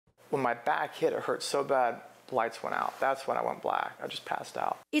When my back hit, it hurt so bad, the lights went out. That's when I went black. I just passed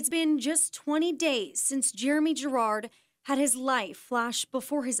out. It's been just 20 days since Jeremy Garard had his life flash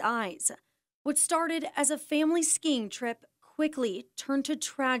before his eyes. What started as a family skiing trip quickly turned to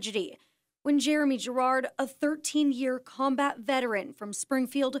tragedy when Jeremy Garard, a 13-year combat veteran from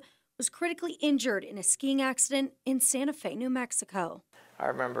Springfield, was critically injured in a skiing accident in Santa Fe, New Mexico. I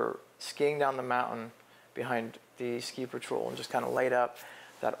remember skiing down the mountain behind the ski patrol and just kind of laid up,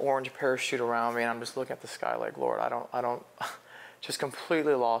 that orange parachute around me, and I'm just looking at the sky like, Lord, I don't, just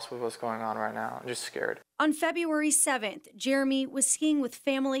completely lost with what's going on right now. I'm just scared. On February 7th, Jeremy was skiing with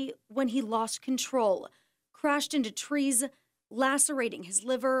family when he lost control, crashed into trees, lacerating his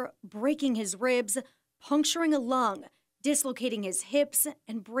liver, breaking his ribs, puncturing a lung, dislocating his hips,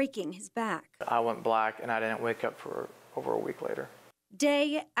 and breaking his back. I went black, and I didn't wake up for over a week later.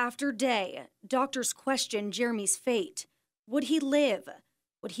 Day after day, doctors questioned Jeremy's fate. Would he live?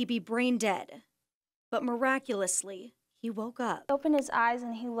 Would he be brain dead? But miraculously, he woke up. He opened his eyes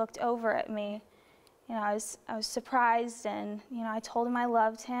and he looked over at me. I was surprised, and I told him I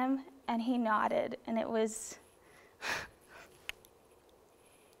loved him, and he nodded, and it was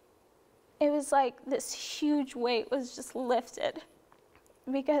like this huge weight was just lifted,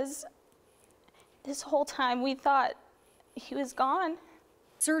 because this whole time we thought he was gone.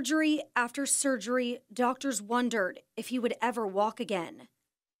 Surgery after surgery, doctors wondered if he would ever walk again.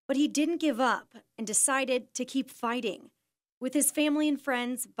 But he didn't give up and decided to keep fighting. With his family and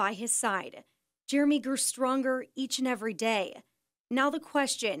friends by his side, Jeremy grew stronger each and every day. Now the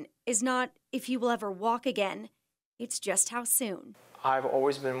question is not if he will ever walk again, it's just how soon. I've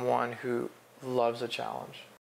always been one who loves a challenge.